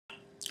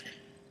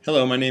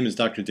Hello, my name is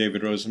Dr.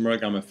 David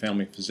Rosenberg. I'm a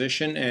family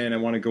physician, and I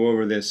want to go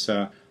over this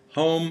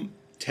home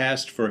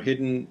test for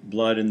hidden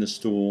blood in the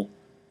stool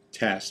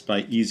test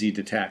by Easy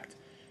Detect.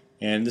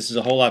 And this is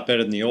a whole lot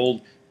better than the old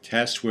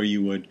test where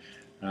you would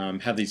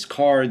have these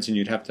cards and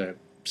you'd have to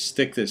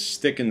stick this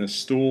stick in the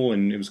stool,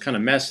 and it was kind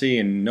of messy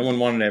and no one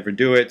wanted to ever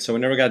do it, so it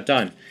never got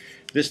done.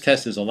 This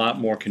test is a lot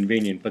more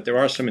convenient, but there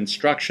are some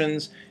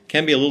instructions. It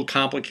can be a little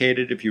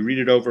complicated. If you read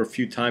it over a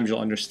few times, you'll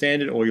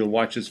understand it, or you'll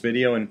watch this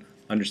video and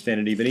understand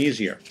it even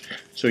easier.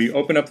 So you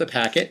open up the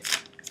packet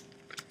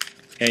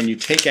and you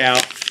take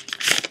out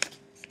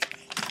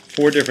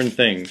 4 different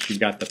things.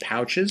 You've got the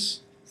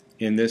pouches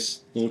in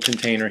this little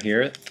container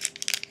here,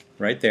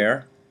 right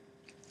there.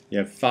 You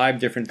have 5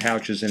 different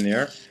pouches in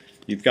there.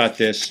 You've got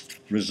this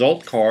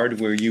result card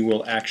where you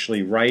will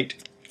actually write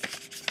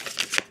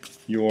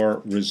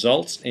your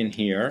results in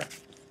here.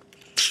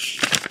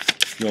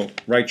 You'll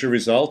write your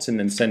results and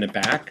then send it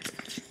back.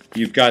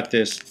 You've got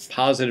this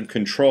positive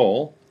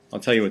control. I'll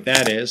tell you what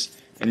that is.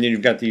 And then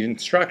you've got the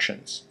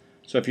instructions.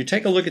 So if you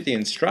take a look at the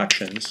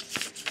instructions,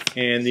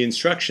 and the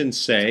instructions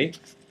say,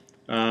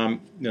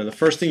 the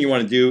first thing you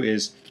want to do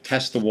is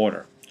test the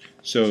water.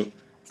 So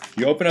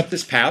you open up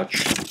this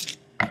pouch,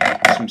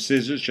 some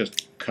scissors,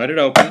 just cut it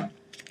open,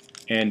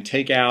 and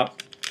take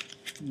out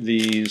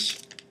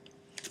these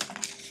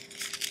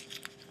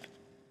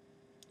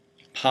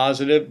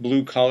positive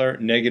blue color,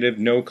 negative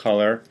no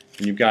color,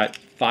 and you've got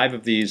 5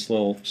 of these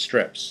little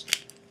strips.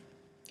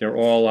 They're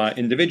all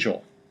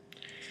individual.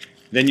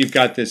 Then you've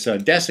got this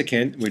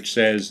desiccant, which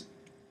says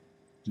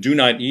do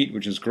not eat,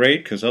 which is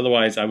great because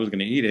otherwise I was going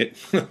to eat it.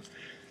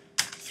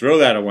 Throw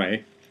that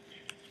away.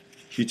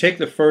 You take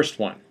the first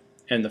one,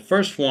 and the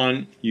first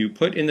one you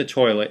put in the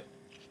toilet,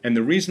 and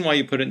the reason why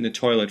you put it in the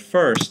toilet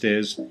first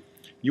is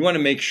you want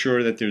to make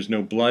sure that there's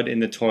no blood in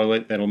the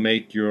toilet that'll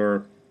make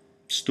your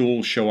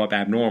stool show up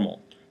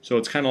abnormal. So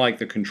it's kind of like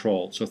the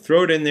control. So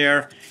throw it in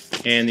there,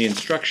 and the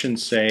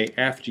instructions say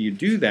after you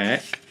do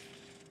that,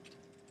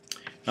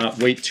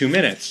 wait 2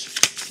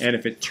 minutes. And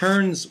if it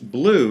turns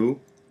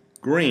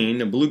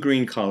blue-green, a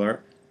blue-green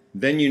color,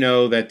 then you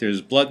know that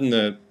there's blood in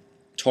the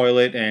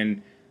toilet,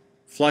 and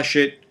flush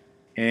it,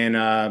 and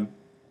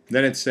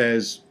then it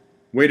says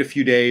wait a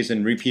few days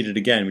and repeat it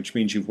again, which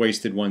means you've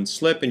wasted one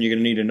slip and you're going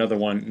to need another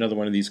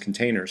one of these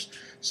containers.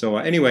 So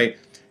anyway,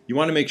 you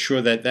want to make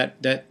sure that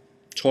that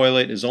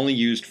toilet is only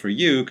used for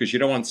you, because you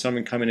don't want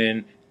someone coming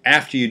in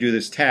after you do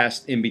this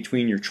test in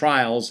between your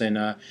trials and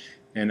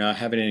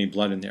having any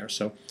blood in there.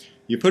 So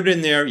you put it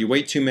in there, you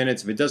wait 2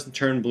 minutes. If it doesn't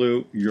turn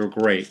blue, you're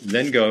great.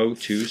 Then go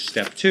to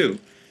step 2.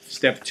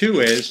 Step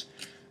 2 is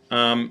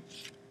go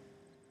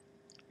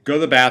to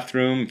the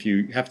bathroom. If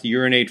you have to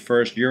urinate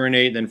first,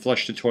 urinate, then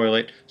flush the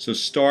toilet. So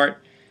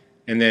start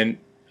and then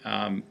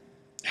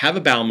have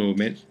a bowel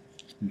movement.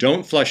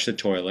 Don't flush the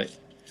toilet.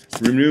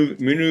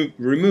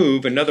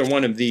 Remove another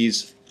one of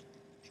these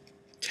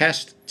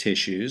test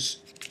tissues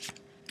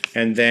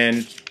and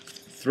then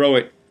throw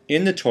it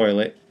in the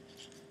toilet.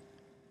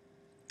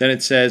 Then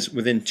it says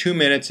within 2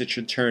 minutes it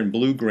should turn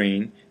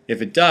blue-green.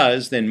 If it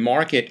does, then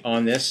mark it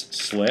on this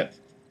slip.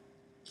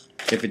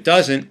 If it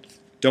doesn't,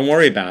 don't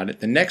worry about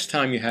it. The next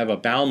time you have a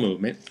bowel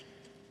movement,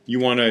 you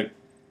want to,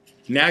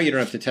 now you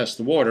don't have to test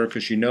the water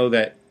because you know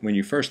that when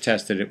you first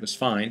tested it was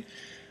fine.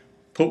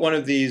 Put one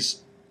of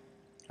these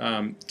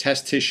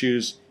test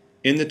tissues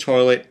in the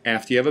toilet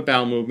after you have a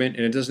bowel movement,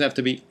 and it doesn't have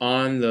to be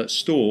on the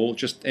stool,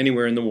 just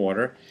anywhere in the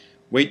water.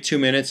 Wait 2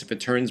 minutes. If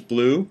it turns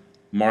blue,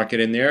 mark it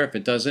in there. If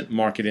it doesn't,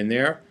 mark it in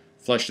there.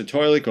 Flush the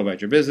toilet, go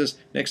about your business.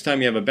 Next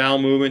time you have a bowel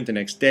movement, the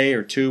next day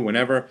or 2,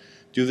 whenever,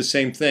 do the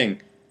same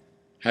thing.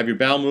 Have your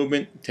bowel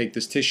movement, take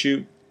this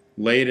tissue,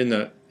 lay it in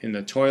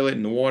the toilet,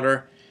 in the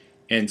water,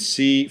 and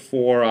see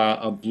for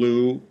a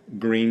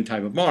blue-green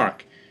type of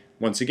mark.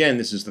 Once again,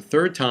 this is the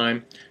 3rd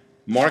time.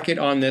 Mark it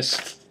on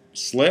this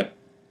slip.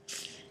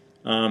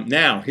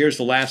 Now, here's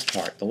the last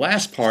part. The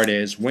last part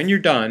is, when you're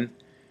done,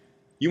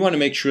 you want to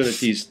make sure that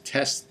these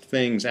test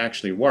things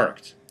actually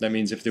worked. That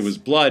means if there was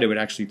blood, it would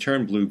actually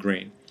turn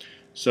blue-green.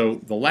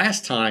 So the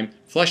last time,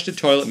 flush the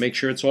toilet, make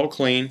sure it's all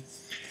clean.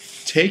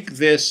 Take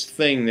this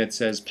thing that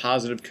says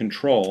positive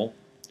control,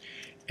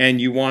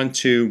 and you want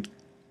to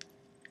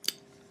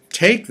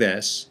take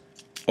this,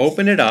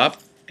 open it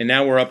up, and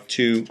now we're up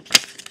to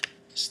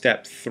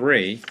step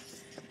 3.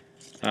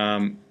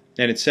 And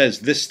it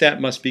says this step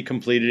must be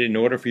completed in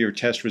order for your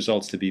test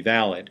results to be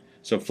valid.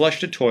 So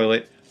flush the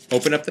toilet,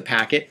 open up the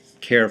packet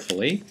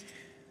carefully,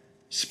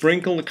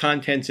 sprinkle the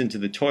contents into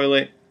the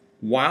toilet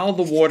while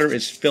the water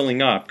is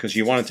filling up, because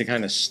you want it to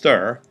kind of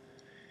stir.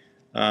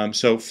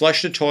 So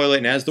flush the toilet,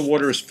 and as the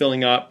water is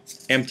filling up,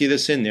 empty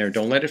this in there.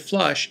 Don't let it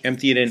flush.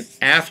 Empty it in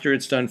after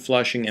it's done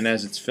flushing and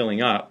as it's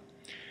filling up.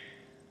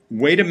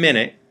 Wait a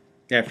minute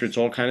after it's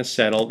all kind of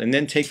settled, and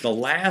then take the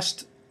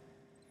last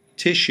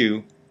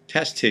tissue,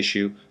 test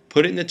tissue,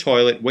 put it in the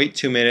toilet, wait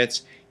 2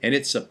 minutes, and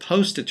it's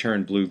supposed to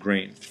turn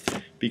blue-green,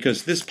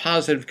 because this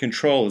positive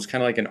control is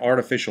kind of like an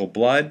artificial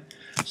blood.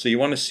 So you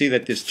want to see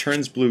that this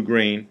turns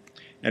blue-green,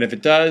 and if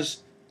it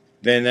does,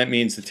 then that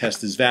means the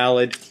test is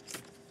valid.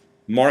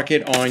 mark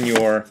it on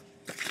your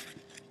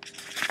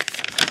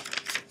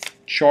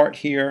chart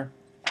here.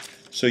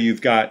 So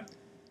you've got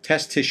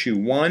test tissue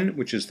 1,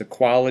 which is the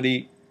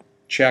quality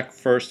check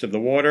first of the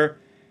water.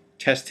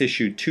 Test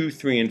tissue 2,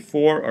 3, and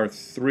 4 are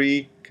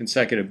 3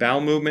 consecutive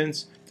bowel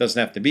movements. Doesn't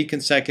have to be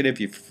consecutive.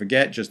 If you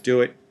forget, just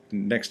do it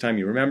next time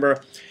you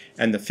remember.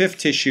 And the 5th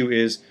tissue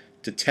is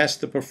to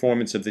test the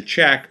performance of the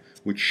check,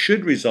 which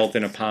should result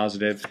in a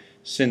positive,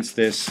 since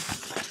this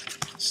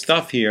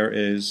stuff here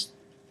is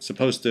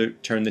supposed to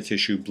turn the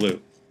tissue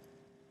blue.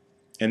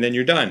 And then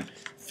you're done.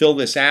 Fill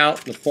this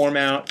out, the form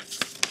out,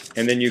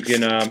 and then you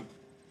can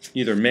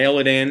either mail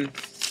it in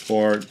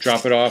or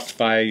drop it off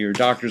by your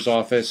doctor's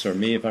office, or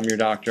me if I'm your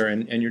doctor,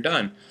 and you're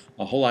done.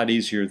 A whole lot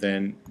easier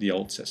than the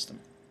old system.